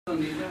The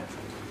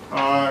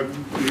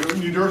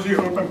New Jersey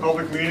Open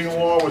Public Meeting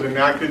Law was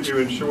enacted to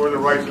ensure the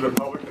rights of the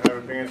public to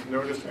have advance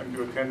notice and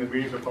to attend the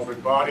meetings of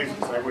public bodies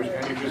at which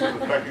any business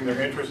affecting their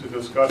interests is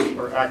discussed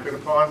or acted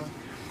upon.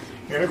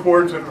 In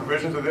accordance with the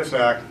provisions of this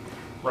Act,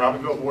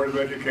 Robbinsville Board of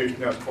Education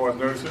has caused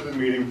notice of the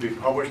meeting to be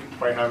published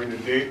by having the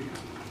date,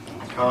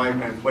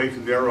 time, and place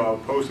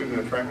thereof posted in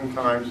the Trenton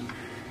Times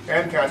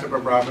and Township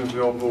of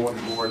Robbinsville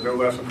Bulletin Board no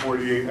less than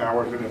 48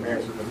 hours in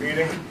advance of the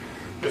meeting.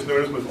 This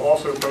notice was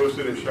also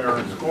posted at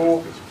Sharon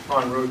School,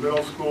 Pond Road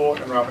Middle School,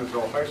 and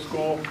Robbinsville High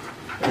School.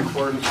 In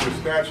accordance with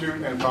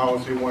statute and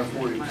policy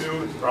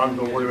 142, the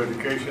Robbinsville Board of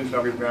Education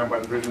shall be bound by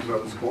the provisions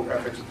of the School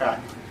Ethics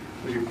Act.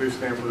 Will you please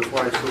stand for the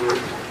flag salute?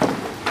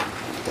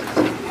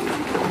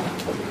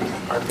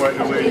 I pledge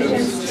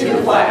allegiance to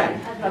the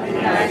flag of the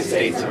United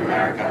States of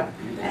America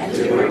and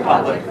to the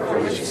republic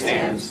for which it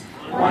stands,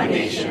 one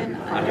nation,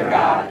 under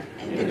God,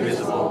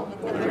 indivisible,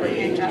 with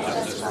liberty and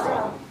justice for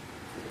all.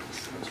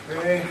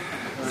 Okay.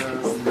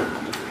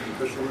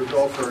 Official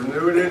results are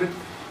noted.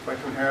 If I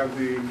can have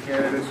the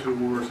candidates who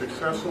were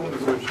successful,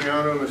 Mr.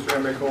 Luciano, Mr.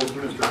 Emichols,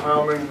 Mr.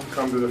 Heilman,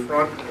 come to the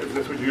front.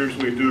 This would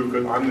usually do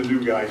because I'm the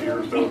new guy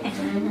here. So,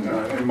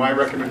 and my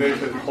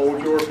recommendation is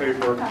hold your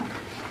paper.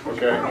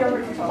 Okay.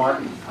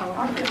 Martin?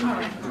 Are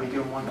we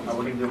doing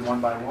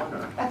one by one?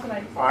 Or? That's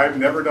what I've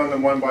never done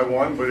them one by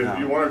one, but if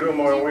you want to do them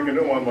one by one, we can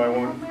do them one by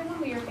one.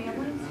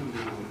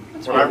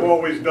 What I've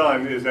always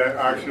done is that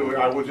actually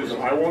I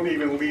won't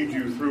even lead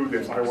you through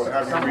this. I will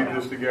have you read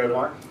this together.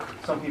 Mark,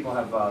 some people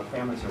have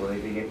families here where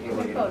they get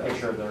a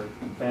picture of their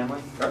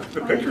family.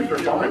 The pictures are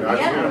fine.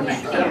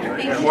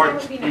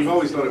 Mark, you've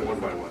always done it one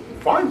by one.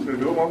 Fine, so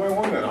do it one by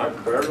one then.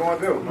 Whatever you want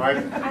to do.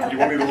 You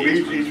want me to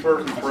lead each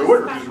person through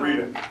it or just read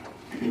it?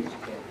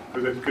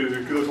 Because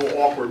it feels a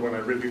little awkward when I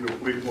read people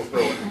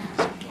through it.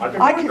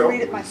 I can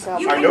read it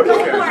myself. I know you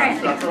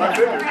can. That's what I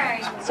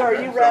figured. So are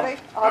you ready?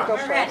 I'll go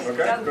first.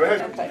 Okay, go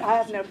ahead. Okay, I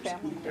have no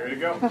family. There you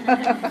go.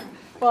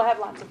 Well, I have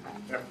lots of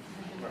friends. Yeah.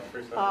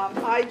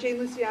 I, Jane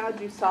Luciano,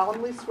 do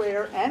solemnly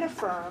swear and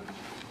affirm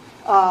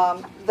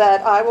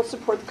that I will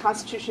support the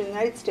Constitution of the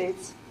United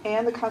States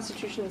and the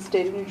Constitution of the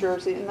State of New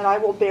Jersey, and that I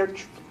will bear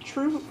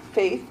true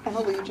faith and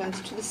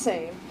allegiance to the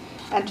same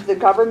and to the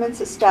governments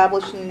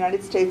established in the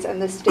United States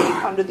and this state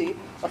under the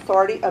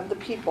authority of the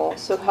people,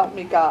 so help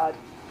me God.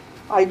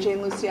 I,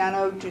 Jane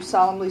Luciano, do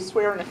solemnly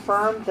swear and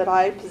affirm that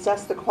I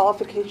possess the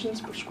qualifications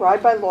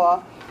prescribed by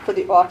law for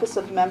the office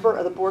of member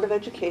of the Board of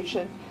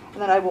Education,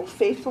 and that I will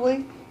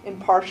faithfully,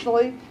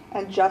 impartially,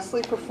 and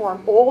justly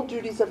perform all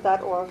duties of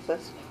that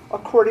office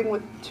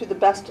according to the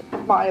best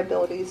of my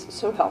abilities,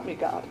 so help me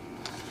God.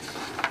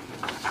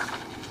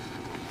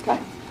 Okay.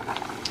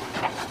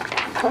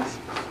 Chris?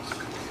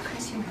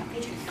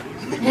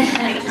 Those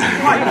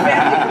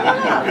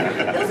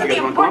are the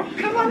important.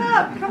 Come on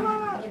up. Come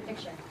on up.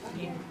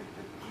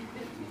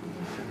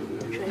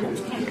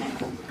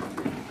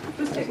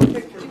 Who's taking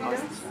pictures? Do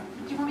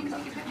you want me to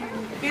take a picture?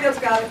 Vito's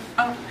got it.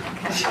 Oh,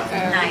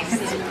 okay. Nice.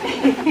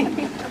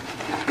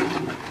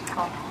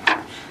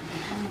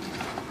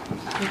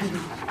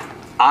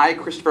 I,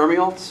 Christopher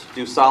Emichols,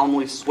 do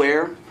solemnly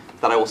swear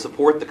that I will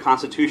support the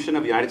Constitution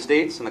of the United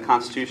States and the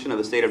Constitution of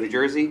the State of New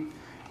Jersey,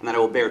 and that I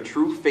will bear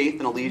true faith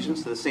and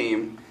allegiance to the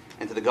same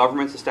and to the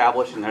governments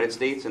established in the United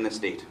States and this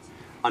state,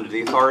 under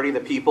the authority of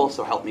the people,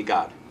 so help me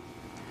God.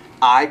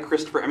 I,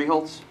 Christopher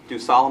Emichols, do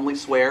solemnly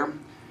swear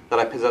that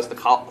I possess the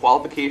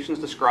qualifications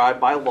described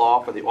by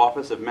law for the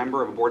office of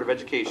member of a Board of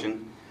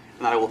Education,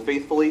 and that I will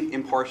faithfully,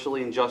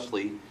 impartially, and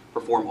justly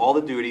perform all the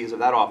duties of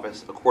that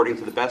office according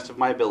to the best of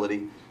my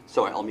ability,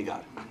 so help me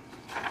God.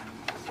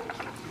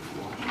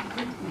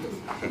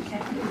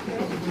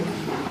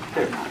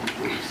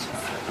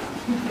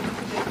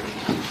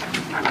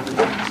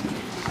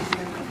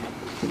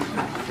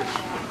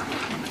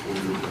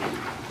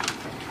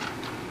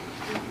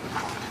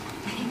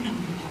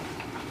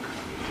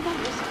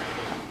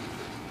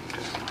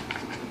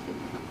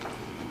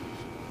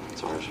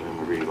 Sorry, I should have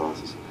my reading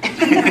glasses.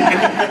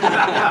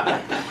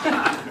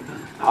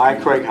 I,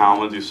 Craig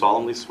Heilman, do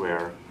solemnly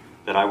swear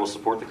that I will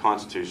support the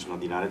Constitution of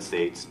the United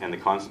States and the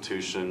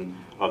Constitution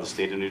of the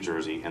State of New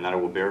Jersey, and that I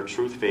will bear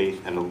true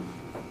faith and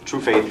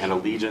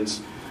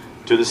allegiance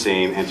to the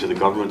same and to the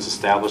governments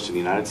established in the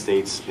United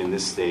States in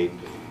this state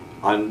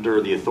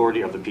under the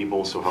authority of the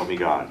people, so help me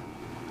God.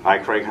 I,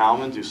 Craig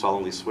Heilman, do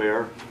solemnly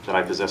swear that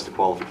I possess the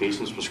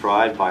qualifications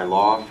prescribed by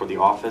law for the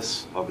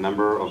office of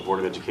member of Board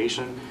of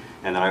Education,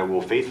 and that I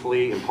will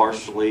faithfully,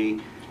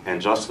 impartially,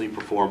 and justly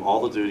perform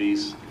all the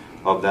duties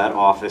of that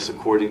office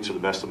according to the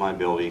best of my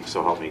ability,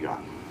 so help me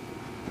God.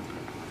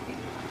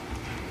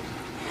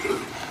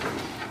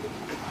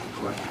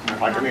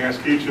 If I can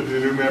ask each of the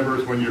new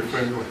members when you're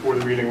finished before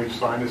the meeting, we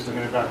sign this and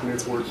hand it back to me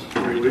before it's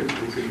ready.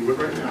 Can you do it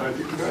right now? I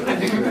think you got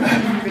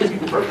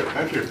it. Perfect.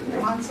 Thank you.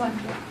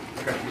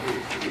 Okay.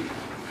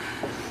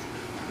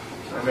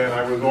 And then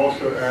I was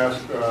also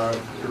asked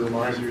to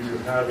remind you to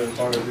have in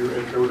front of you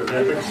a code of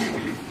ethics.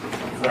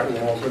 That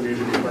will also need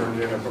to be turned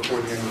in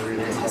before the end of the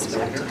meeting.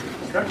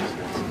 Okay?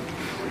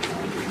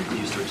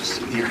 You start to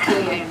sit here.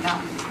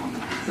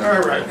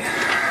 All right.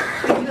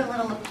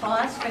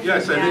 call us?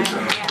 Yes, I think so.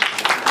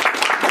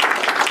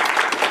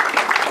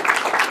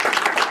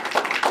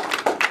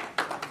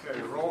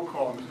 Okay, roll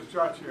call. Mrs.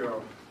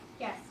 Giacchio.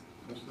 Yes.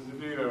 Mr.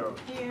 DeVito.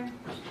 Here.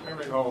 Mr.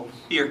 Ebbingholz.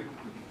 Here.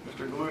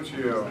 Mr.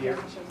 Galuccio. Here.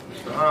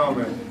 Mr.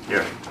 Heilman.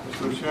 Here.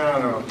 Mr.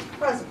 Luciano.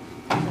 Present.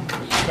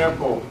 Mr.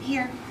 Temple.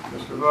 Here.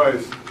 Mr.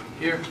 Weiss.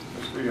 Here.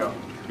 Mr. Young.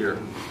 Here.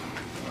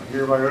 I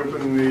hereby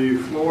open the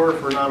floor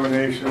for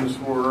nominations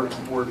for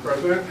board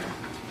president.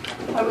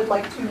 I would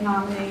like to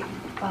nominate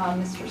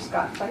Mr.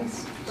 Scott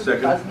Weiss for the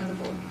Second. president of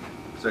the board.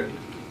 Second.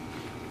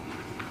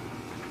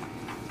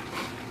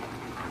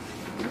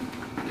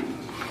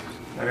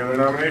 Any other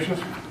nominations?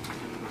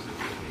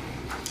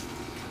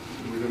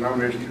 Need the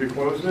nominations to be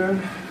closed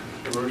then?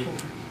 A motion?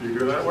 Do you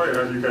go that way?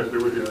 How do you guys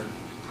do it here?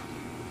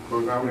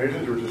 Close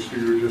nominations or just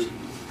you just a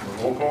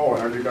roll call? Or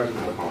how do you guys do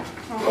it?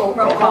 Roll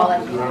call it.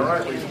 All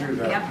right, we can do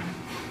that. Yep.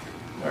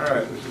 All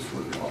right, this is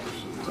for the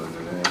office of the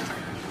president.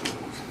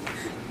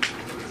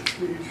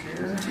 Page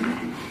here.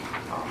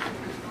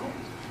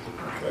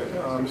 Okay,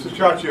 Mrs.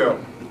 Giacchio.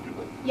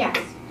 Yes.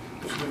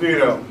 Mr.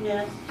 DeVito.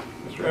 Yes.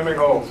 Mr.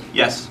 Ebbingholz.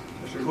 Yes.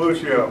 Mr.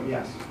 Galuccio.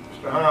 Yes.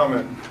 Mr.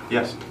 Heilman.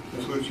 Yes.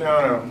 Ms.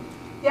 Luciano.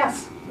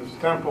 Yes. Mrs.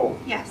 Temple.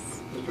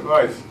 Yes. Mr.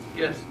 Weiss.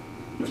 Yes.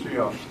 Mr.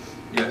 Young.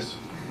 Yes.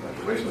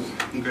 Congratulations.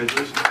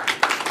 Congratulations.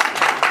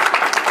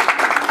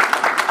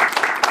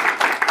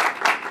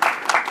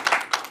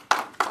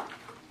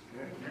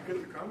 Yeah, you get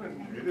to come and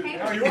it is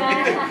now your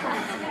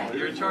meeting.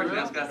 You're in charge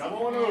now, Scott. Come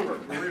on over,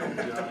 for real.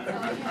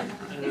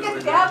 You get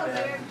the gavel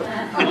there.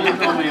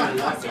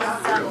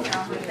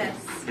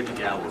 Get the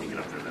gavel when you get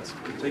up there. That's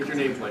Take your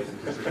name, please.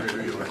 That's funny.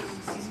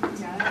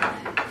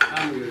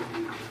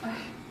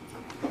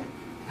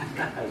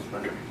 I was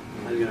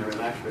going to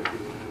relax for a few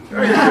minutes.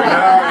 There you go.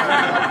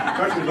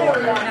 Questions on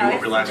you that?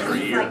 won't relax for a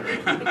year.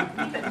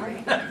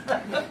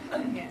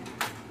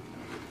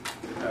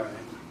 All right.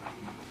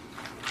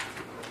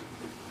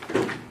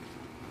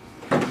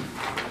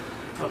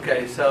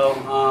 Okay, so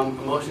a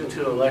motion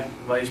to elect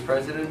vice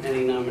president.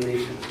 Any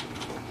nominations?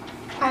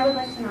 I would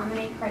like to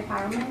nominate Craig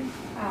Heilman.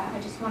 I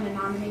just want to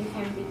nominate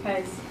him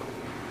because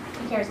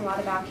he cares a lot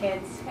about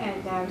kids.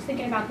 And I was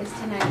thinking about this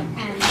tonight,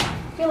 and I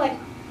feel like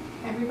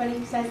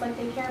everybody says like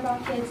they care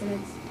about kids, and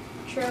it's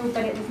true,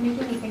 but it was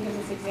making me think of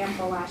this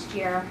example last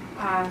year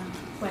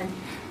when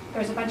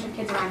there was a bunch of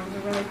kids around. It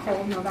was a really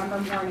cold November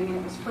morning, and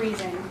it was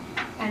freezing.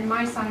 And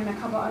my son and a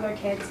couple other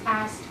kids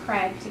asked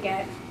Craig to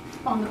get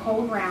on the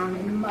cold ground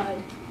in the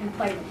mud and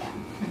play with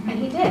them. And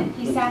he did.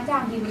 He sat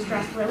down. He was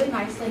dressed really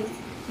nicely.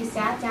 He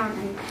sat down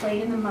and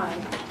played in the mud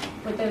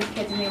with those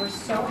kids, and they were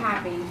so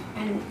happy.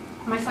 And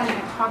my son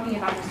kept talking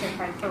about Mr.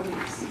 Craig for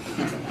weeks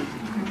because of it.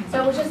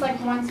 So it was just like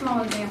one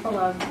small example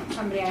of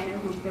somebody I know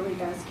who really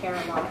does care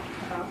a lot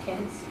about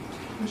kids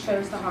and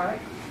shows the heart.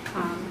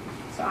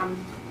 So I'm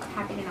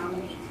happy to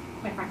nominate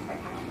my friend Craig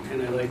Heilman.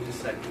 And I'd like to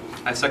second.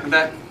 I second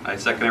that. I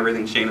second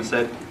everything Shana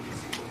said.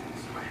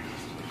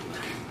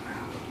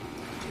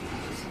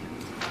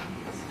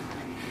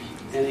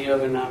 Any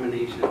other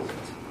nominations?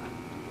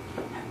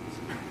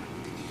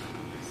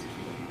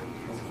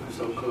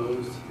 So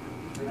closed.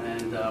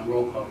 And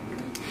roll call.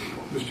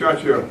 Ms.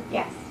 Giacchio.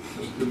 Yes.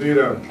 Mr.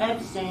 DeVito.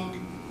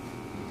 Abstain.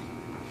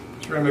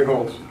 Mr.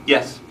 Ebbingholz.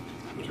 Yes.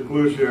 Mr.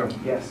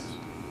 Galuccio. Yes.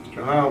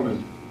 Mr.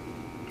 Heilman.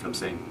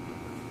 Abstain.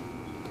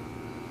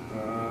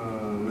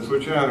 Ms.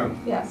 Luciano.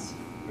 Yes.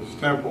 Mrs.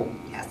 Temple.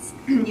 Yes.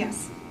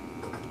 Yes.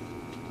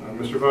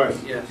 Mr.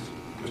 Weiss. Yes.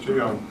 Mr.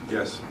 Young.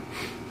 Yes.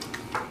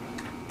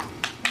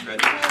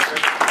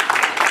 Congratulations.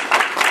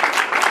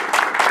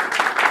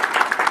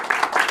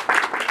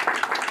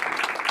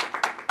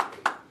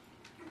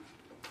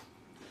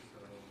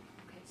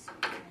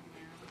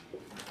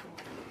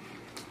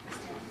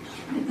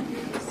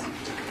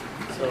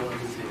 So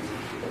let's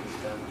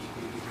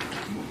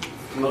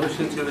see.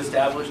 Motion to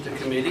establish the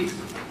committees.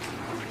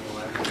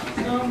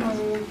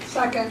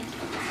 Second.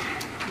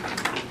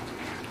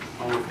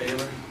 All in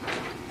favor?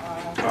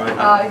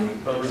 Aye.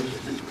 Opposed? Is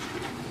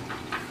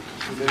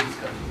there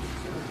discussion?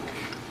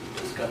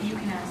 Discussion. You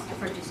can ask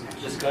for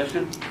discussion.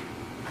 Discussion?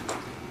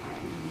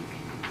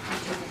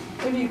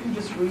 Maybe you can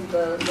just read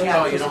the.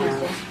 No, you don't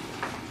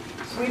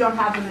have. We don't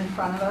have them in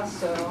front of us,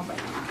 so. Oh,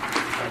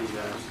 you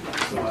guys.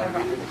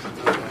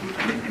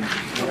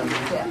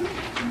 Yeah.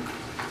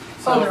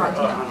 So, Oh, they're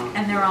on.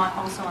 And they're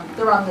also on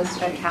They're on this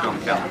sheet.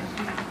 calendar.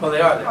 Oh,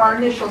 they are there. Our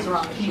initials are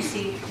on the Can you sheet.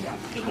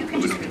 see? You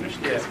can just read it.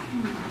 Yeah.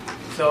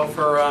 So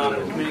for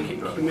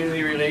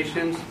community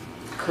relations,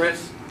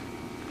 Chris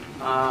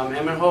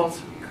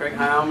Emmenholtz, Craig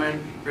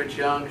Heilman, Rich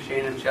Young,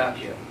 Shana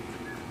Giacchio.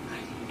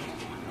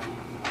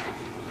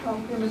 Oh,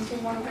 you're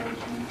missing one of those.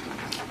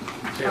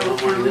 So you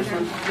want one of this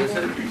one? This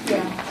one?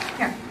 Yeah.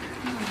 Here.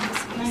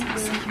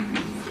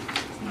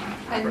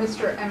 And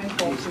Mr.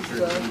 Ebbingholz is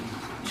the.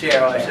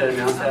 Chair, I should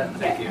announce that.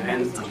 Thank you.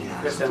 And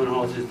Chris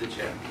Emmenholtz is the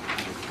chair.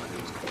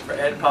 For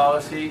Ed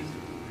Policy,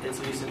 it's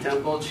Lisa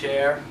Temple,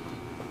 chair.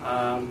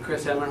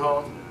 Chris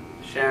Emmenholtz,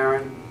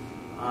 Sharon.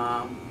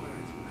 I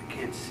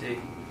can't see.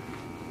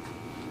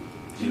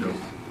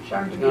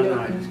 Sharon No, DeVito I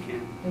and just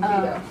can't.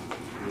 Vito.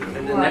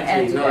 And the Or next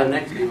Ed meeting, no, the DeVito.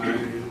 next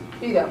meeting.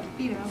 Vito.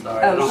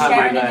 Sorry, I don't Oh, have my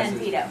Sharon and glasses. then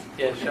Vito.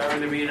 Yeah,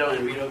 Sharon DeVito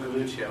and Vito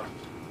Galuccio.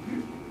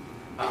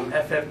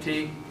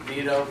 FFT,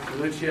 Vito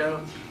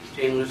Galuccio,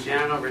 Jane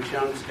Luciano, Rich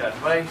Young, Scott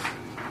Weiss.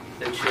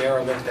 The chair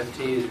of FFT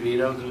is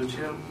Vito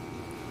Galuccio.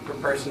 For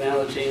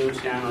personnel, Jane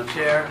Luciano,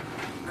 chair.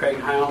 Craig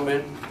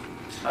Heilman,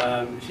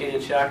 Shana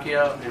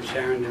Chacchio, and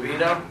Sharon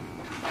DeVito.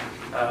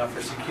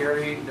 For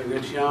security, the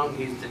Rich Young,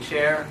 he's the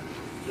chair.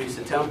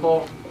 Lisa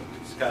Temple,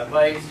 Scott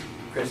Weiss,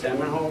 Chris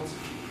Emmenholtz.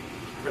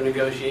 For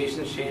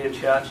negotiations, Shana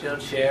Chacchio,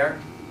 chair.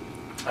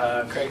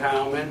 Craig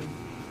Heilman,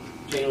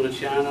 Jane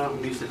Luciano,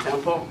 Lisa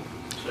Temple.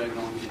 Should I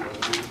go into the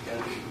names,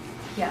 Kathy?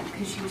 Yeah,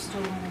 because you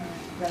still want to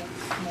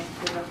make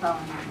the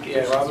following.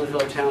 Yeah,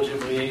 Robertsville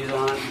Township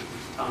Liaison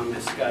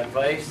is Scott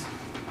Weiss.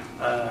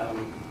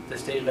 The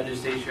State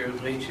Legislature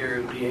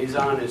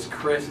Liaison is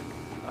Chris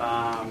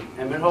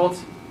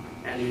Emmenholtz.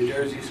 And New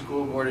Jersey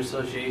School Board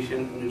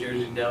Association, New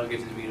Jersey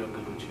Delegate is Vito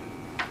Galuccio.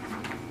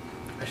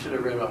 I should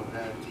have read off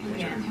that.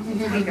 Yeah, we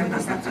did read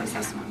this. That's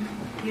this one.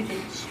 You did.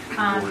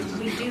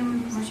 We do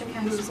Mercer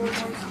County School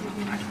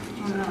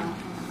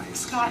Boards.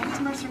 Scott, it's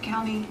Mercer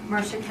County.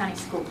 Mercer County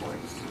School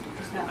Boards.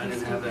 I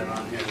didn't have that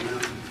on here, no.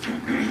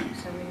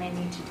 So we may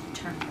need to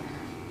determine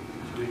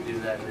that. Should we do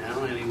that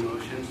now? Any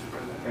motions for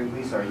that? And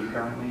Lisa, are you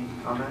currently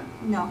on that?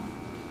 No.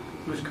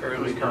 Who's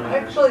currently Who's coming? I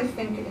actually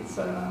think it's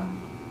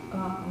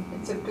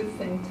a good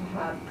thing to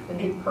have the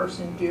new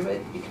person do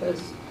it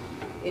because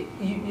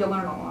you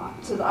learn a lot.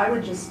 So I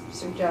would just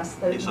suggest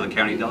that. So the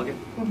county delegate?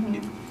 Mhm.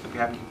 If we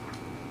have to.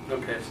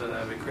 Okay, so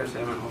that would be Chris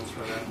Emmenholtz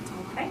for that.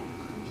 Okay.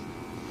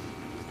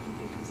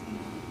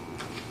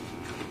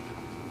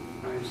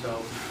 All right,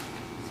 so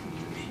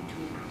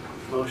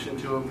motion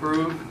to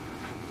approve.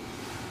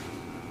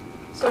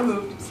 So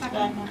moved.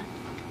 Second.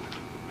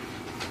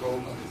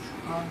 Roll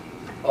call.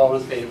 All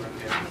in favor?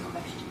 Yeah.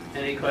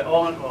 Any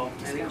questions?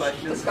 Any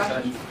questions?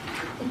 Discussion.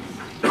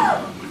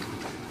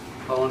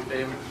 All in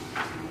favor?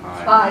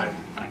 Aye. All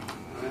right.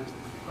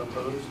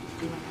 Opposed?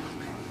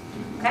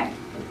 Okay.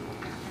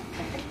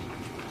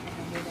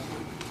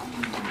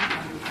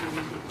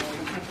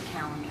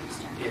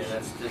 Yeah,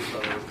 that's just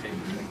other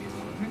papers I gave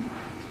away.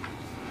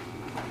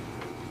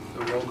 So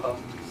roll call.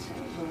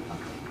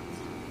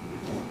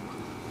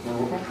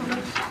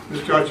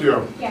 Ms.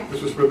 Chacchio? Yes.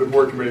 This is for the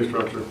board committee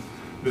structure.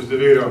 Ms.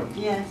 DeVito?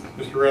 Yes.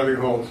 Mr. Randy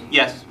Holtz?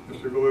 Yes.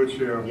 Mr.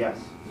 Galuccio? Yes.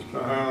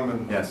 Mr.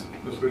 Heilman? Yes.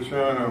 Ms.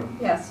 Luciano?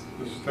 Yes.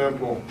 Mrs.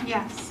 Temple?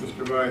 Yes.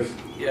 Mr. Weiss?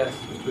 Yes.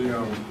 Mr.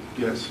 Young?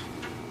 Yes.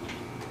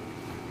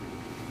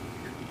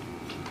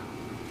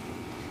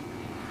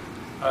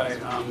 All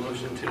right,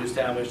 motion to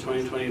establish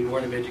 2020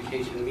 Board of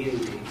Education meeting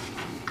dates.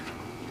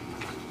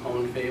 All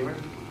in favor?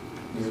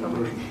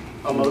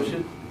 A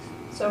motion?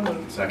 So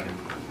moved. Second.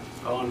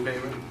 All in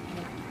favor?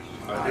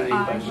 Any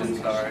Aye.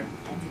 questions? All right.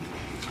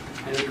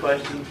 Any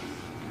questions?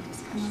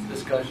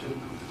 Discussion?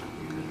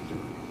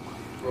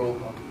 Roll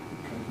call.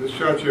 Ms.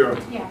 Chacchio?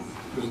 Yes.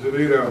 Ms.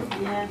 DeVito?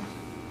 Yes.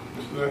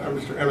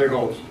 Mr. Emmy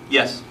Holtz?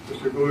 Yes.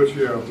 Mr.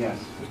 Galuccio? Yes.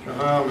 Mr.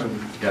 Heilman?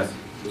 Yes.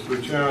 Ms.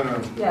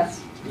 Luciano?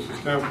 Yes.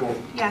 Mrs. Temple?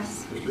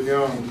 Yes. Mr.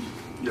 Young?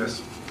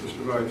 Yes.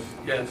 Mr. Weiss?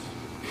 Yes.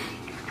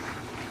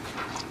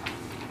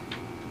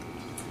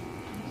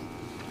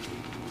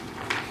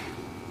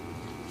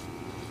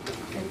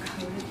 The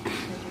code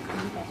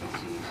that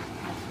is used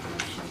has a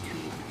motion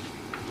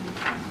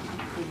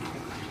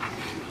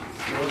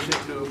to Motion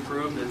to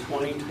approve the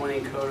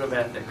 2020 Code of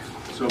Ethics.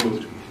 So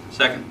moved.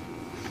 Second.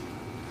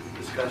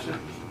 Discussion?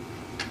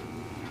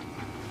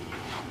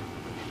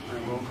 All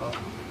right, roll call.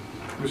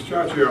 Ms.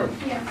 Chacchio?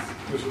 Yes.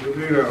 Mrs.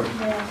 DeVito?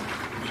 Yes.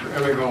 Mr.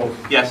 Emmy Holtz?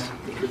 Yes.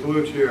 Mr.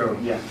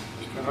 Galuccio? Yes.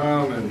 Mr.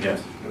 Heilman?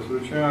 Yes. Ms.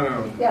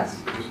 Luciano?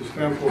 Yes. Mrs.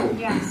 Temple?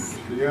 Yes.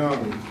 Mr.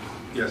 Young?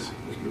 Yes.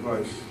 Mr.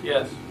 Weiss?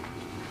 Yes.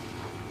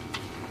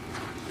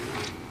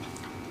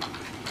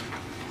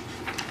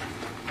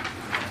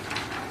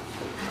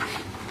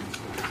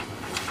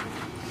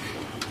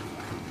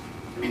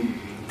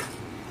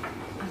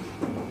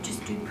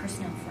 just do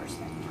personnel first,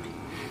 then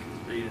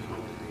So you just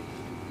want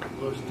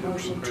to read.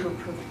 motion to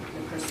approve the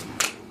personnel.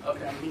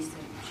 Okay. At least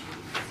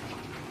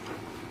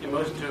Your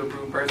motion to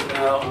approve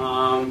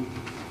personnel,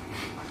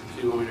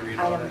 do you want me to read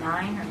all item that?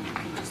 9, or you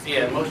just?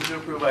 Yeah, motion to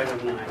approve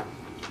item 9.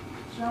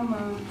 So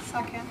moved.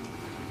 Second.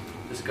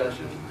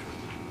 Discussion?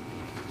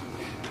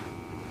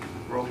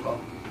 Roll call.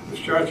 Ms.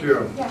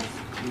 Chacchio? Yes.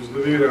 Ms.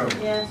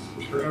 DeVito? Yes.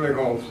 Mr. Emmy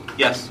Holtz?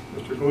 Yes.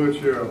 Mr.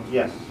 Galuccio?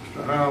 Yes.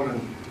 Mr. Heilman?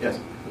 Yes.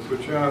 Ms.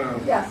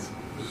 Luciano? Yes.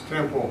 Mrs.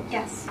 Temple?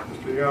 Yes.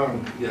 Mr.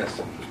 Young? Yes.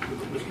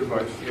 Mr.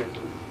 Weiss? Yes.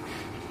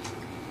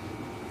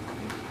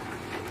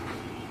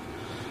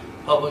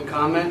 Public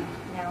comment?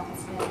 Now,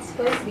 It's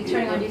supposed to be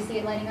turning on. Do you see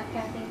it lighting up,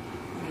 Kathy? let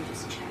me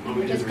just check. Want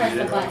me to Just press read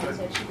the it? button,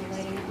 so it should be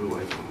lighting up. Ooh,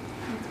 I-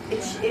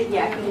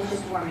 Yeah, I think it's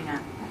just warming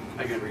up.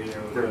 I can read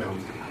it. There we go.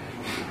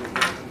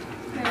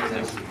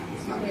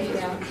 There you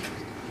go.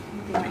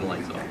 The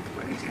lights off.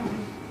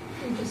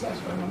 You just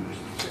asked for a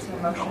motion.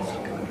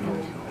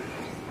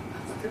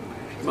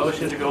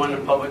 Motion to go into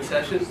public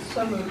session?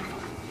 So moved.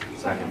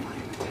 Second.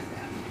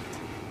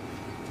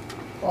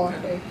 All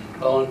in favor?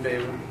 All in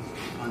favor?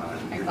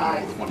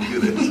 I want to do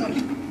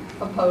this.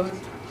 Opposed?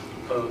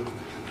 Opposed?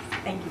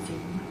 Thank you, Judy.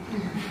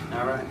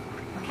 All right.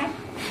 Okay.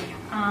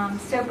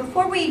 So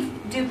before we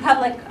do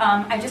public,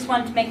 I just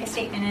wanted to make a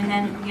statement, and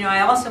then,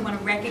 I also want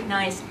to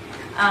recognize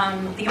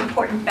the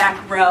important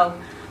back row.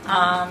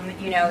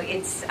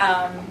 It's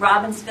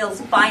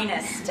Robbinsville's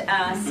finest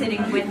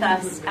sitting with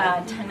us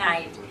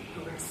tonight.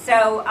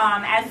 So,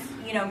 as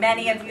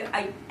many of you,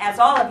 as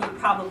all of you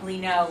probably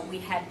know, we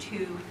had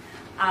two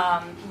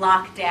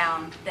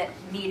lockdowns that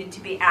needed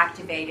to be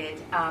activated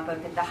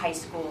both at the high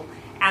school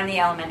and the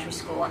elementary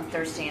school on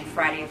Thursday and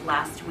Friday of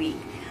last week.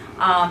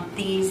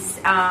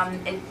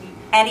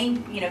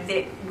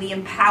 We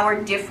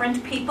empowered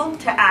different people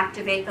to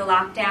activate the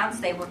lockdowns.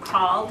 They were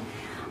called.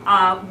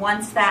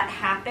 Once that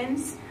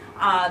happens,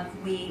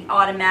 we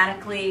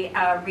automatically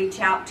reach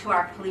out to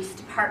our police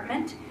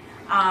department.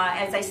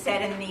 As I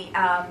said in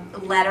the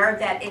letter,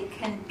 that it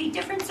can be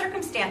different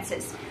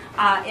circumstances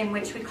in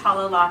which we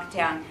call a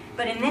lockdown.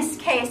 But in this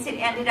case, it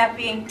ended up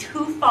being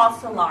 2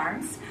 false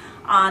alarms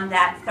on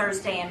that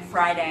Thursday and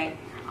Friday.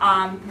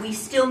 We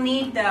still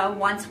need, though,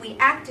 once we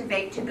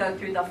activate, to go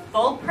through the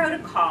full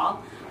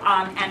protocol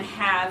and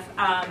have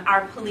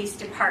our police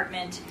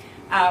department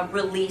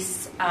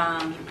release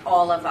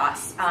all of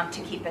us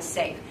to keep us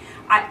safe.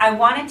 I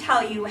want to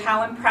tell you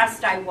how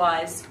impressed I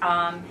was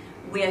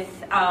with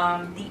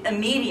the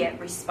immediate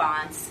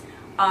response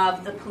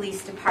of the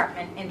police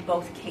department in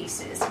both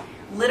cases.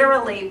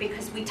 Literally,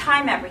 because we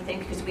time everything,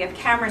 because we have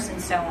cameras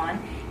and so on,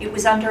 it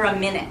was under a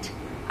minute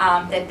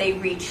that they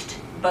reached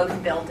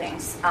both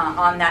buildings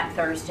on that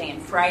Thursday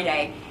and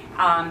Friday.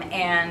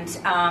 And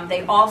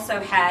they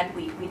also had,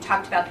 we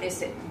talked about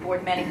this at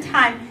board many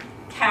times,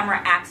 camera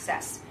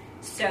access.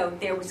 So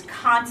there was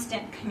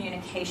constant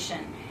communication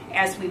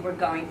as we were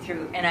going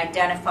through and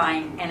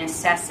identifying and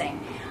assessing.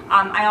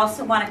 I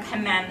also want to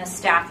commend the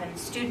staff and the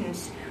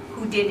students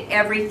who did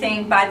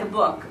everything by the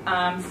book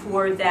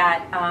for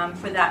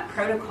that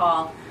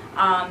protocol.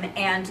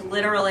 And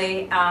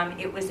literally,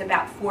 it was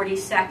about 40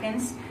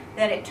 seconds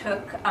that it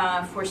took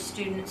for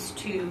students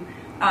to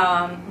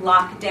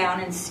lock down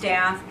and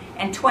staff,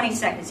 and 20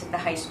 seconds at the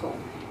high school.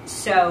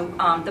 So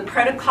the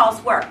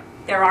protocols work.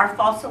 There are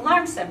false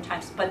alarms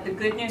sometimes, but the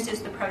good news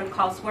is the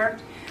protocols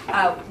worked.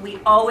 We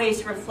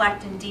always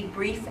reflect and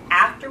debrief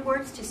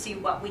afterwards to see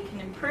what we can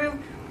improve,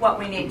 what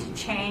we need to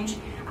change.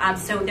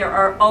 So there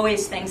are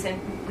always things,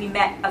 and we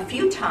met a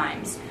few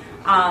times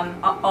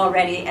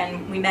already,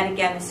 and we met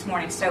again this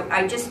morning. So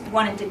I just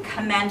wanted to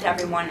commend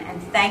everyone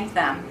and thank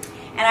them.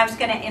 And I was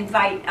going to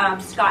invite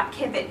Scott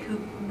Kivett, who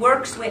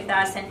works with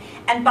us.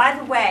 And by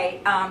the way,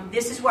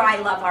 this is where I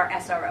love our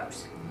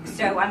SROs.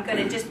 So I'm going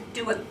to just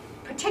do a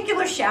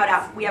particular shout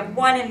out. We have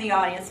one in the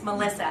audience,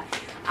 Melissa.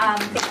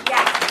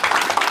 Yes.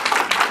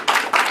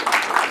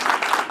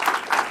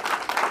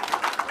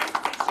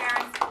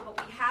 Sharon School,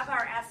 but we have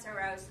our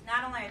SROs.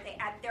 Not only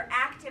are they're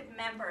active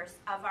members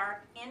of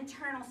our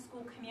internal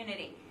school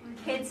community.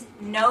 Kids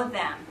know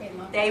them.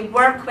 They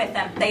work with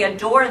them. They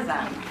adore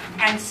them.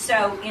 And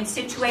so in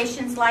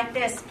situations like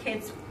this,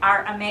 kids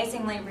are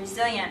amazingly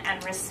resilient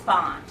and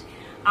respond.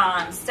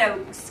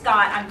 So,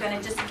 Scott, I'm going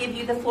to just give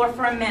you the floor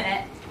for a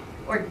minute,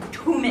 or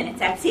 2 minutes,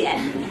 that's it.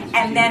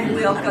 And then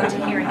we'll go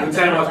to hearing. The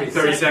time must be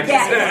 30 seconds.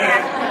 Yeah,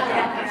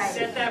 exactly. Right.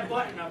 Set that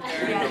button up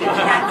there. Yeah, that's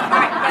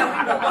right.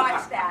 Yeah, we will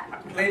watch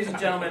that. Ladies and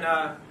gentlemen,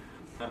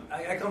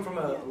 I come from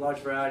a large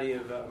variety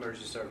of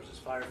emergency services,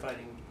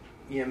 firefighting,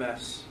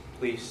 EMS,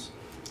 police.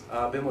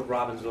 I've been with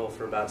Robbinsville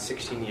for about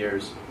 16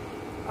 years.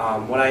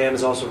 What I am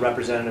is also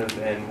representative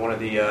and one of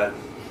the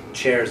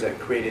chairs that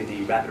created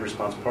the Rapid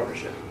Response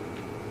Partnership.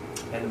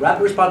 And the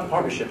Rapid Response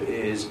Partnership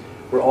is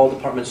where all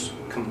departments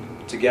come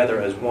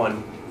together as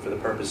one for the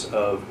purpose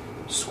of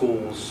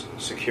schools,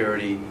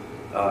 security,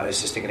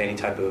 assisting in any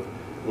type of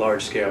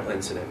large-scale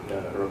incident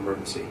or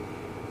emergency.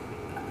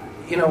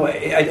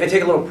 I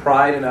take a little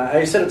pride, and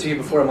I said it to you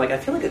before. I'm like, I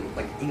feel like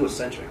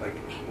egocentric, like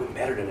we're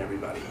better than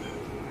everybody.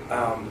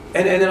 And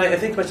then I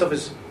think to myself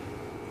is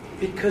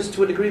because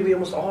to a degree we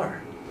almost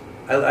are.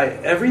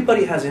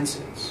 Everybody has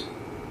incidents.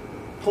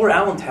 Poor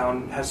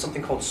Allentown has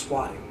something called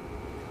swatting.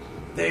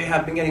 They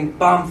have been getting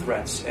bomb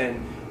threats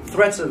and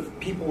threats of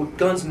people with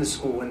guns in the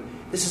school, and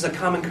this is a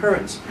common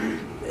occurrence.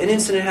 An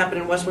incident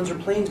happened in West Windsor,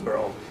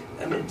 Plainsboro.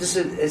 I mean, just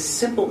a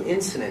simple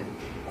incident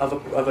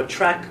of a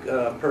track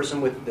person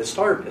with a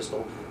starter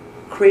pistol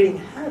creating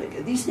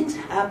havoc. These things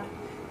happen.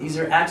 These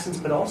are accidents,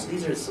 but also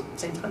these are at the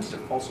same time these are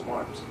false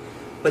alarms.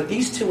 But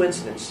these two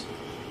incidents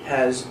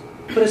has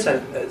put us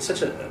at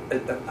such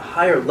a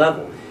higher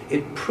level.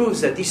 It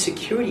proves that these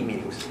security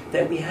meetings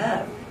that we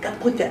have got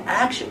put to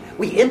action.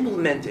 We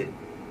implemented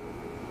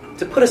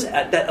to put us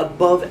at that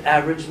above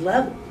average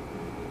level.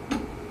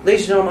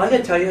 Ladies and gentlemen, I got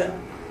to tell you,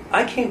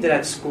 I came to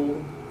that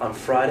school on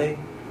Friday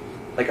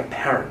like a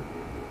parent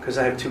because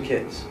I have 2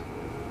 kids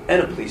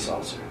and a police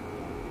officer.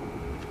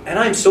 And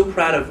I'm so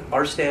proud of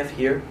our staff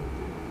here.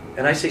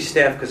 And I say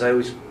staff because I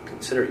always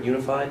consider it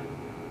unified.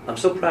 I'm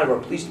so proud of our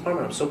police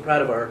department. I'm so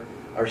proud of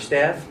our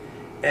staff.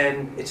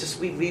 And it's just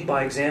we lead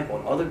by example.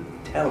 And other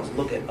towns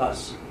look at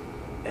us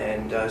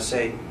and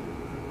say,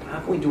 how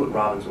can we do what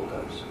Robbinsville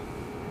does?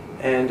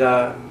 And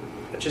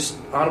just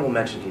honorable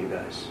mention to you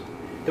guys.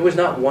 There was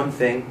not one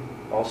thing,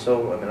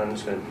 also, I mean, I'm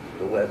just going to,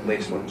 the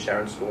latest one,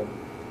 Sharon School,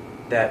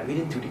 that we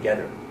didn't do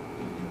together.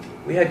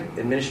 We had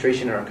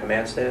administration in our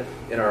command staff,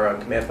 in our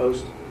command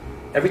post.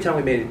 Every time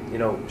we made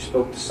it,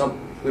 spoke to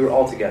we were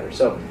all together.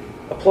 So,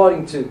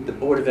 applauding to the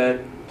Board of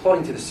Ed,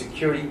 applauding to the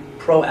security,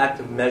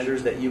 proactive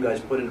measures that you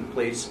guys put into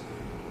place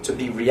to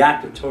be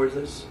reactive towards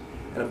this,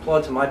 and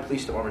applaud to my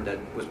police department that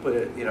was put,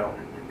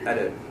 at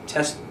a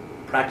test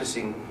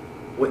practicing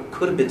what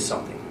could have been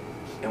something,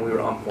 and we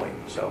were on point.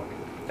 So,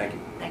 thank you.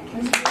 Thank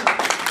you.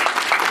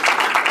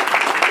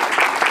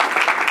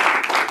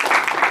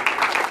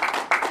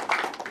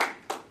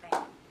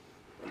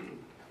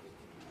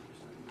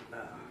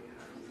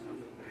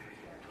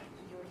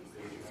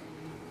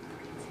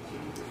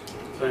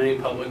 So any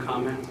public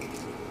comment?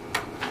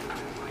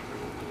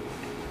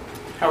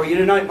 How are you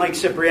tonight? Mike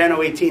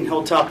Cipriano, 18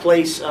 Hilltop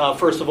Place.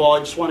 First of all, I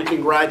just want to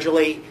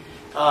congratulate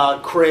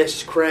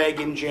Chris,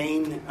 Craig, and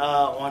Jane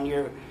on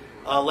your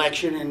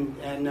election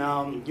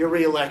and your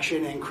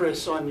re-election, and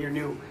Chris on your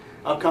new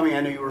upcoming. I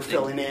know you were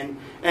filling in.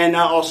 And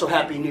also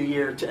Happy New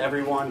Year to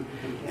everyone.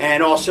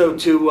 And also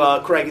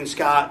to Craig and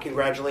Scott,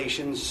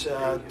 congratulations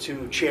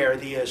to chair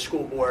the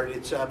school board.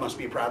 It must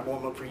be a proud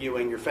moment for you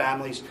and your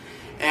families.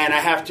 And I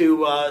have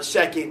to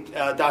second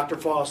Dr.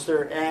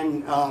 Foster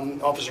and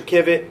Officer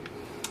Kivett.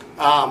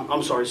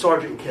 I'm sorry,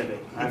 Sergeant Kivett.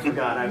 I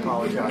forgot. I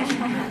apologize.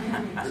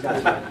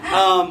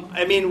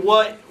 I mean,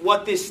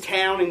 what this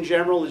town in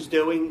general is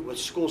doing with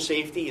school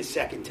safety is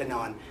second to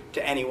none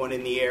to anyone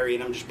in the area,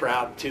 and I'm just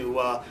proud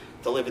to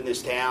live in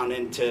this town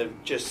and to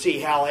just see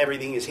how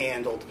everything is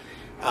handled.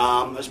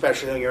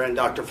 Especially when you're in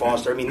Dr.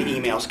 Foster. I mean, the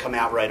emails come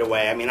out right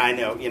away. I mean, I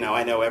know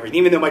everything.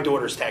 Even though my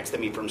daughter's texting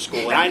me from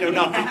school, and I know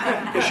nothing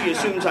because she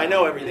assumes I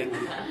know everything.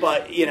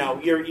 But your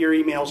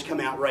emails come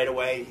out right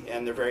away,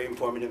 and they're very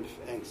informative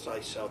and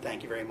concise. So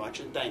thank you very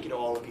much, and thank you to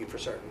all of you for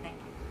serving.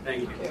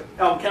 Thank you.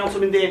 Oh,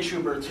 Councilman Dan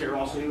Schubert's here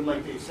also. He would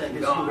like to send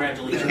his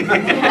congratulations. If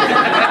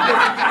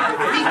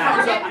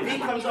he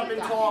comes up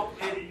and talks.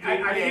 I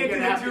can't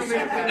do the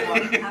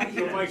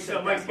 2 minutes.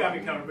 So Mike's got me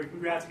covered. But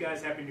congrats,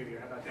 guys. Happy New Year.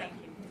 How about that?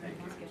 Thank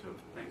you.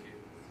 Thank you.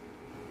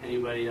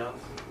 Anybody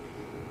else?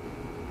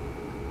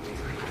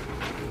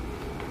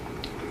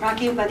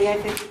 Rocky by the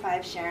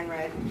I-55 Sharon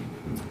Road.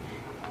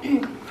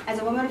 As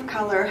a woman of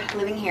color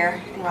living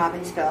here in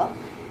Robbinsville,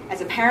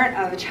 as a parent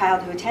of a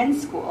child who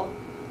attends school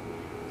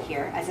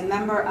here, as a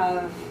member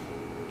of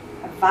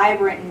a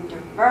vibrant and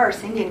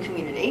diverse Indian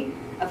community,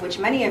 of which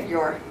many of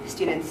your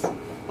students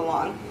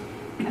belong,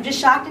 I'm just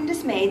shocked and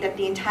dismayed that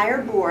the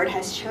entire board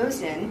has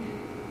chosen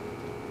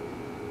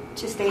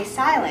to stay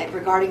silent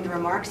regarding the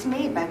remarks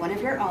made by one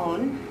of your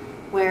own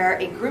where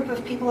a group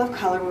of people of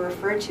color were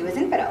referred to as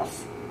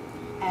infidels.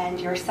 And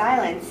your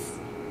silence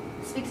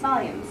speaks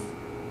volumes.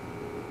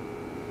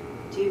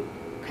 Do you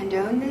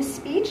condone this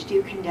speech? Do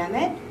you condemn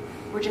it?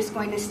 We're just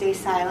going to stay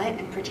silent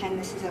and pretend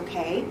this is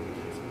okay?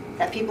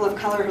 That people of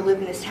color who live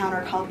in this town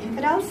are called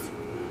infidels?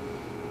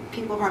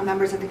 People who are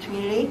members of the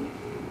community?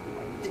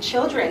 The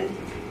children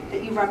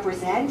that you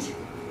represent?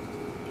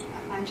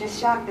 I'm just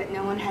shocked that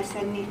no one has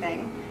said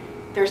anything.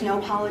 There's no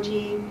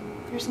apology,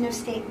 there's no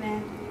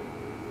statement,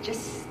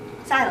 just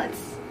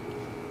silence.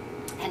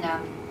 And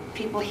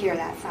people hear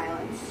that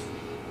silence.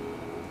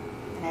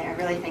 And I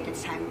really think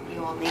it's time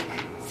you all make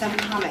some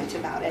comment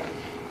about it.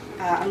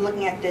 I'm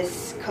looking at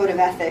this code of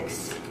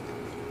ethics.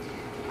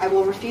 I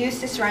will refuse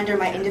to surrender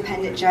my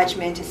independent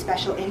judgment to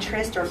special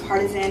interest or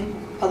partisan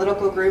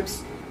political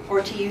groups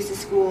or to use the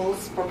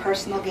schools for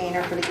personal gain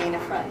or for the gain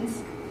of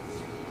friends.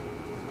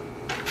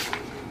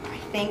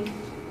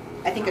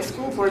 I think a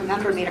school board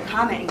member made a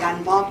comment and got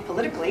involved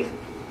politically,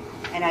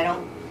 and I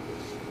don't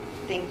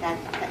think that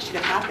should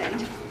have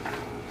happened.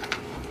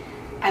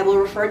 I will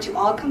refer to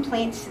all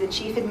complaints to the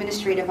Chief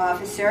Administrative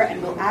Officer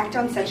and will act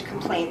on such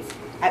complaints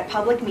at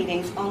public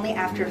meetings only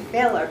after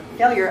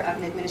failure of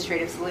an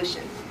administrative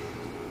solution.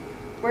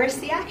 Where's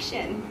the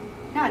action?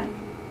 None.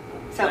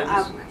 So Can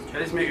I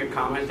just make a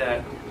comment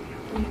that...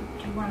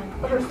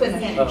 Let her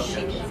finish. She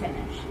can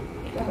finish.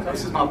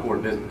 This is not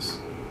board business.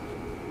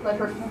 Let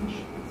her finish.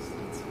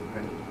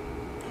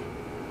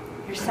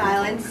 Your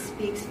silence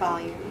speaks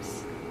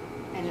volumes,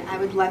 and I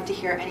would love to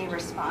hear any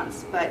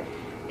response, but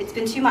it's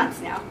been 2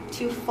 months now,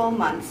 2 full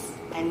months,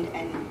 and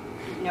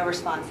no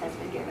response has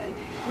been given.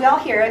 We all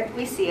hear it,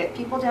 we see it,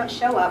 people don't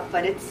show up,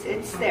 but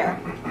it's there.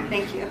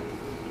 Thank you.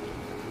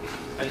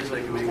 I'd just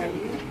like to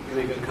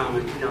make a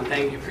comment.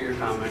 Thank you for your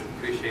comment.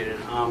 Appreciate it.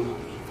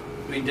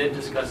 We did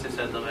discuss this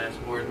at the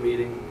last board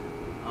meeting.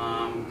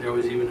 There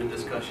was even a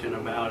discussion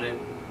about it,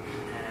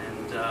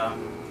 and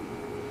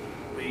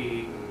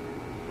we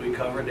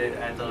covered it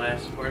at the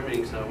last board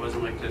meeting, so it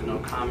wasn't like there's no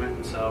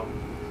comment.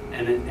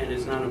 And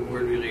it's not a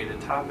board-related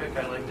topic,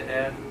 I'd like to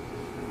add.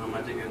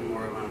 I think it's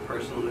more of a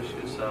personal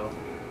issue, so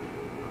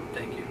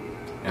thank you.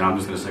 And I'm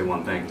just going to say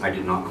one thing. I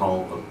did not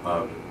call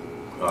a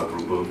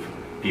group of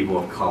people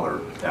of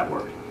color that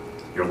word.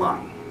 You're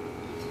lying.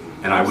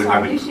 And I would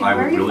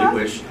really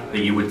wish that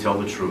you would tell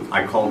the truth.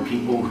 I called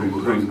people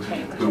who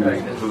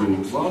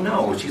well,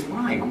 no, she's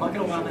lying. I'm not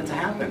going to allow that to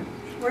happen.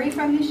 Where are you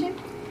from, Nushin?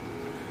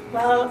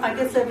 Well, I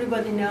guess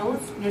everybody knows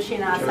Nushin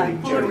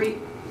Asakpur.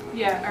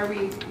 Are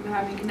we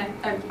having?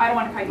 I don't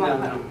want to cut you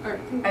off.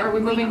 But are we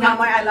moving? Now,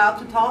 am I allowed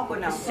to talk or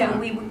no? So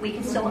we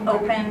can still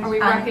open. Are we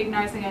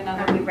recognizing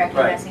another? Are we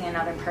recognizing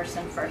another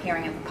person for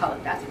hearing of the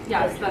public? That's what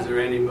Yes. Is there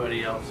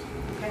anybody else?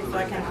 Okay, so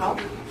I can help.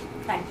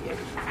 Thank you.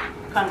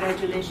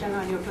 Congratulations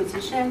on your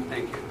position.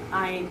 Thank you.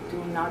 I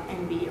do not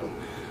envy you,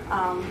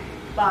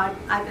 but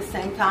at the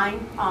same time,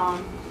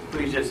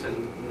 Please just.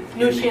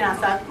 Nushin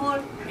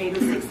Asakpur,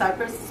 806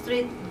 Cypress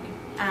Street,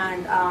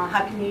 and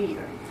Happy New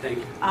Year. Thank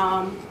you.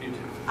 You too.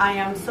 I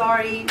am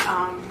sorry.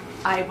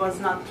 I was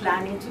not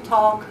planning to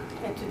talk.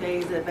 Today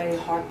is a very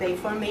hard day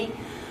for me.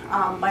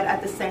 But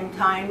at the same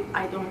time,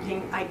 I don't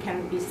think I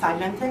can be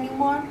silent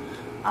anymore.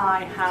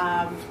 I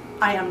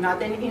am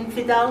not an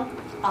infidel.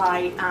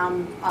 I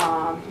am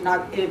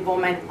not a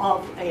woman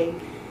of a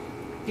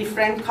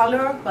different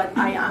color, but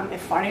I am a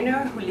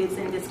foreigner who lives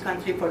in this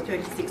country for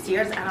 36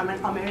 years, and I'm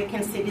an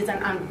American citizen.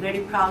 I'm very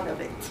proud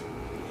of it.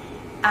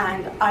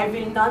 And I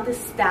will not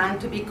stand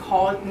to be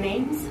called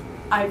names.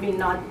 I will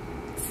not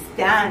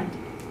stand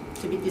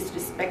to be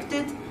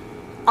disrespected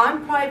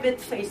on private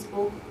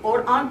Facebook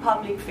or on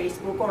public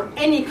Facebook or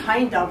any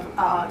kind of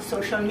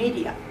social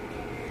media.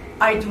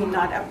 I do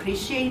not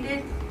appreciate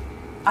it.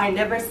 I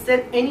never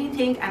said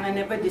anything and I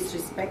never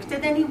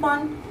disrespected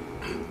anyone.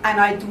 And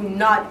I do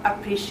not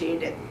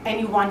appreciate it.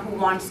 Anyone who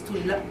wants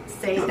to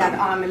say that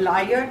I'm a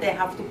liar, they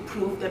have to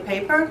prove the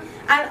paper.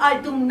 And I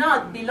do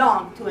not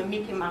belong to a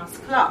Mickey Mouse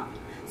Club.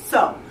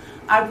 So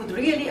I would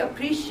really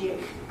appreciate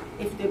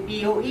if the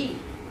BOE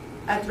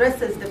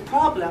addresses the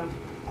problem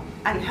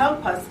and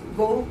help us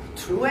go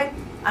through it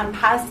and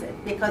pass it.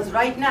 Because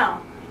right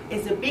now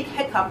is a big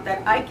hiccup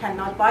that I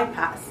cannot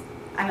bypass.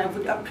 And I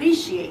would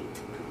appreciate,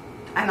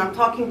 and I'm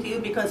talking to you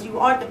because you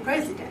are the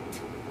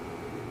president,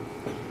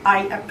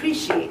 I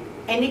appreciate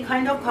any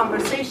kind of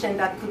conversation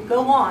that could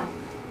go on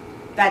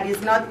that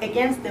is not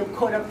against the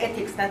code of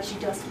ethics that she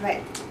just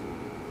read.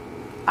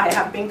 I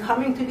have been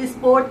coming to this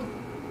board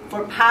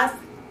for past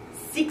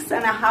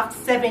 6.5,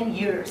 7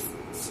 years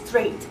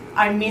straight.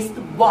 I missed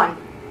one.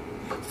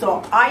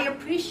 So I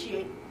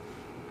appreciate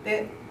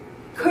the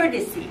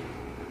courtesy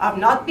of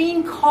not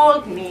being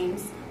called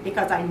names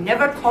because I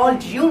never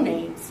called you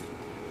names,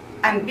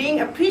 and being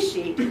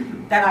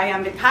appreciated that I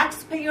am a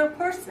taxpayer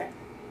person.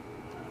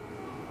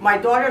 My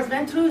daughters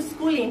went through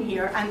schooling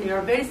here and they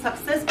are very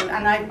successful,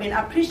 and I've been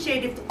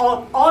appreciative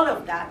of all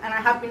of that, and I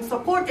have been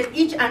supported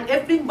each and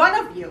every one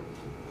of you.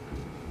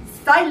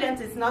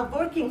 Silence is not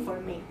working for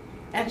me,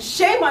 and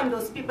shame on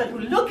those people who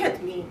look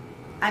at me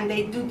and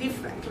they do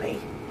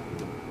differently.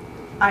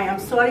 I am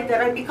sorry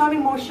that I become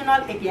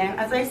emotional again.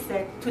 As I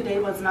said, today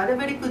was not a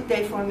very good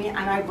day for me and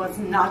I was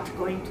not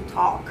going to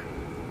talk.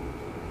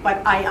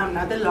 But I am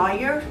not a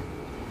liar.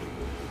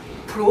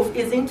 Proof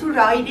is into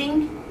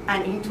writing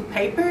and into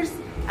papers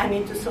and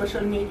into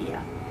social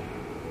media.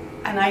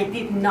 And I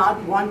did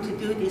not want to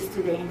do this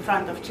today in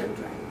front of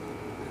children.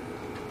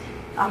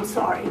 I'm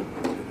sorry,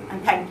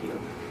 and thank you.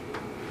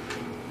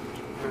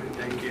 All right,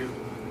 thank you.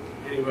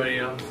 Anybody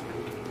else?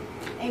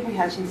 Avery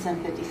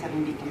Hutchinson,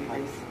 57 Beacon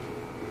Place.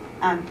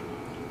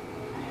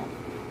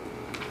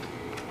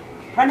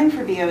 Running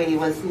for BOE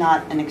was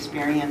not an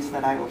experience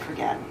that I will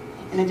forget.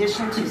 In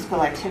addition to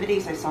school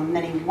activities, I saw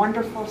many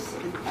wonderful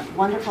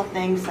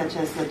things such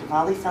as the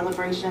Diwali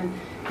celebration,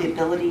 the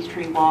Ability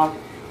Tree Walk,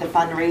 the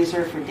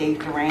fundraiser for Dave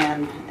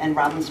Duran and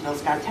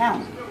Robbinsville's Got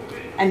Talent.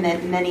 I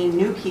met many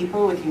new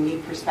people with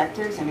unique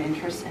perspectives and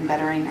interests in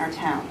bettering our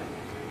town.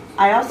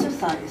 I also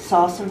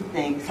saw some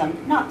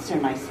not so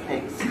nice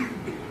things.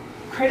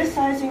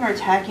 Criticizing or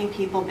attacking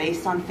people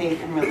based on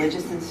faith in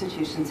religious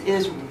institutions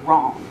is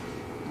wrong,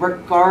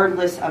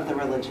 regardless of the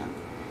religion.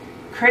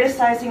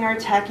 Criticizing or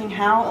attacking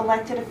how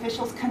elected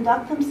officials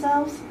conduct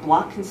themselves,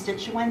 block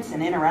constituents,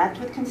 and interact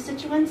with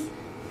constituents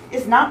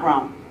is not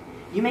wrong.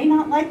 You may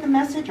not like the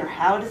message or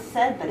how it is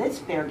said, but it's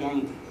fair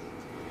game.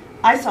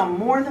 I saw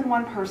more than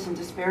one person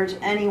disparage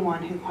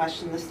anyone who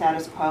questioned the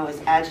status quo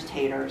as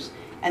agitators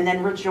and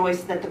then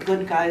rejoice that the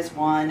good guys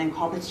won and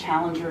call the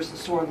challengers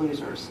sore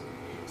losers.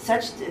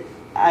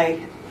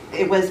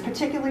 It was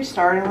particularly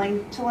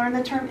startling to learn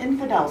the term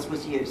infidels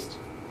was used.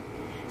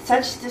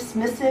 Such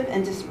dismissive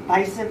and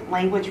divisive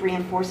language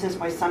reinforces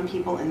why some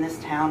people in this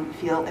town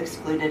feel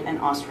excluded and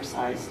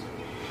ostracized.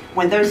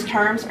 When those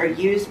terms are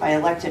used by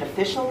elected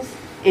officials,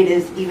 it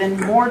is even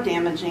more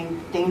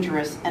damaging,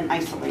 dangerous, and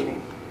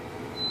isolating.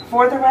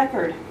 For the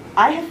record,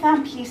 I have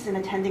found peace in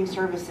attending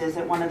services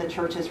at one of the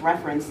churches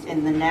referenced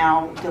in the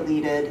now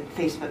deleted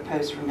Facebook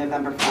post from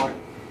November 4th.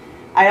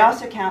 I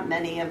also count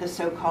many of the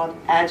so-called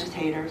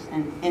agitators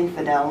and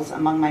infidels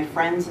among my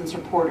friends and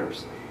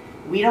supporters.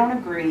 We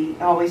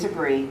don't always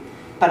agree,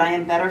 but I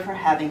am better for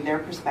having their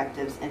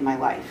perspectives in my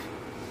life.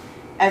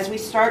 As we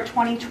start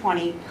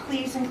 2020,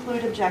 please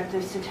include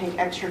objectives to take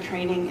extra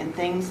training in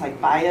things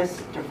like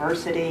bias,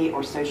 diversity,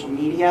 or social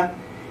media.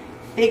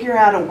 figure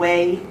out a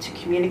way to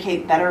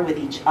communicate better with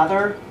each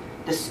other,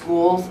 the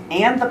schools,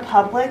 and the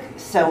public,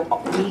 so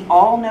we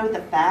all know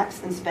the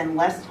facts and spend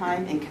less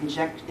time in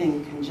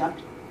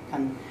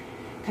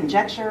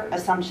conjecture,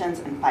 assumptions,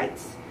 and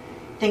fights.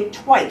 Think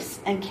twice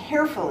and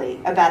carefully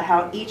about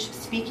how each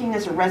speaking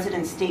as a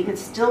resident statement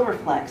still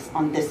reflects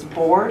on this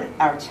board,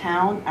 our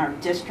town, our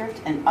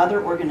district, and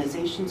other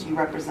organizations you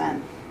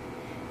represent.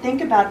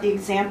 Think about the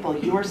example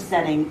you are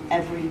setting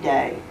every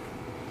day.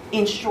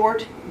 In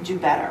short, do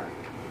better.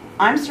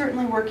 I'm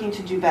certainly working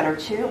to do better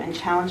too and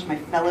challenge my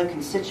fellow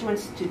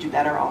constituents to do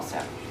better also.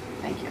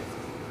 Thank you.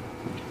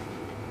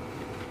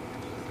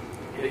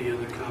 Any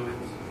other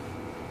comments?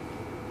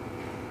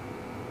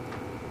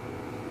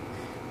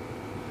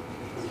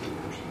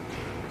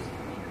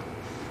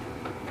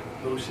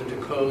 Motion to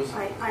close.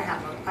 I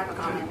have a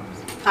comment.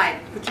 Hi,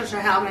 Patricia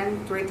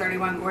Howman,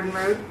 331 Gordon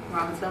Road,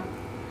 Robbinsville.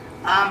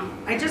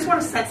 I just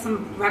want to set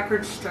some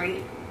records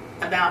straight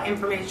about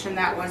information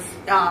that was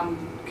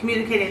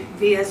communicated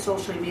via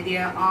social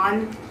media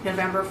on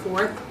November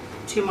 4th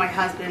to my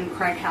husband,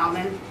 Craig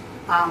Howman,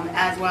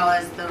 as well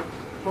as the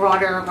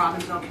broader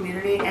Robbinsville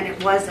community, and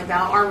it was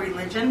about our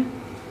religion.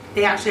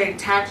 They actually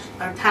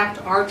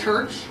attacked our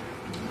church,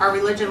 our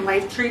religion,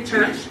 Life Tree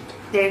Church.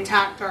 They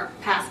attacked our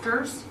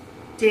pastors,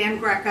 Dan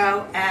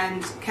Greco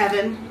and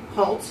Kevin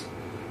Holt,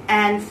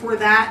 and for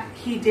that,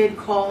 he did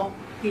call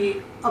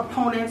the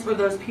opponents or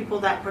those people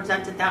that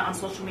presented that on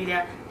social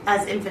media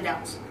as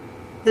infidels.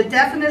 The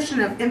definition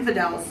of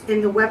infidels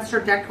in the Webster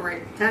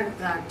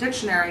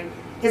Dictionary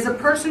is a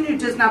person who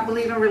does not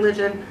believe in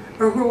religion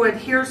or who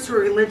adheres to a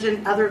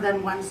religion other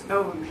than one's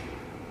own.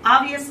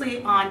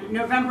 Obviously, on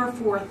November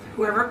 4th,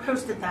 whoever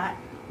posted that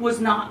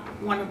was not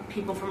one of the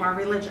people from our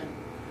religion.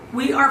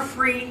 We are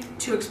free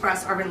to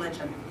express our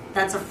religion.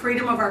 That's a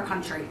freedom of our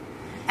country.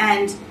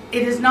 And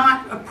it is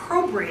not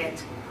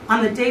appropriate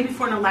on the day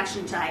before an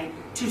election day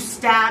to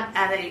stab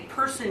at a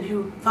person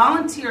who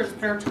volunteers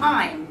their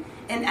time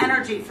and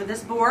energy for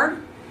this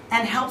board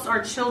and helps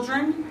our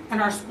children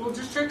and our school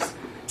districts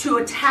to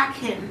attack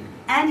him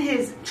and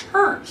his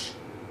church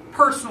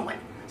personally.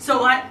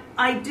 So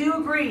I do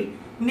agree,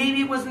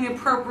 maybe it wasn't the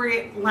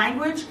appropriate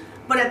language,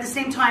 but at the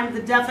same time,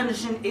 the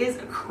definition is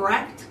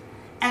correct.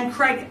 And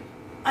Craig,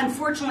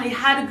 unfortunately,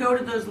 had to go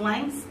to those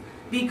lengths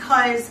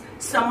because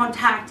someone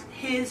attacked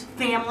his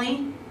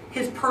family,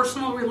 his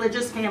personal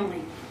religious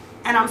family.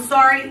 And I'm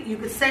sorry, you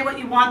could say what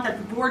you want, that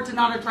the board did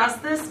not address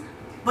this,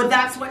 but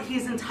that's what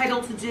he's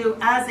entitled to do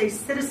as a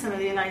citizen of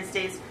the United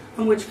States,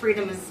 in which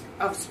freedom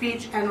of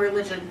speech and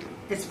religion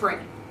is free.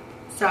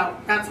 So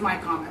that's my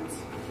comments.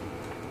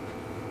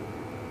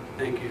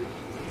 Thank you.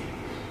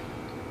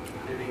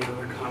 Any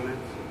other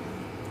comments?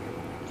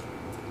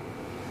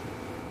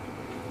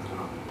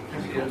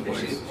 We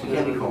usually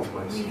don't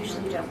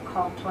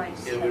call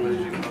twice. Yeah, we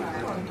usually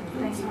call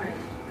twice.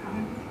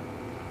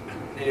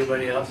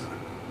 Anybody else?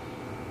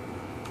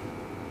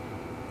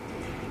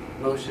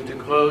 Motion to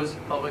close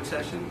public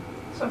session?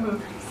 So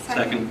moved.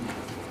 Second.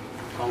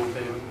 All in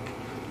favor?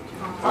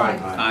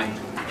 Aye.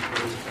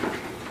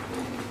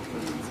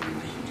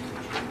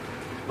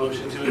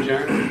 Motion to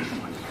adjourn?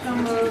 So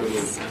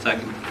moved.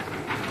 Second.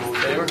 All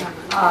in favor?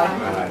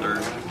 Aye.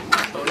 Third.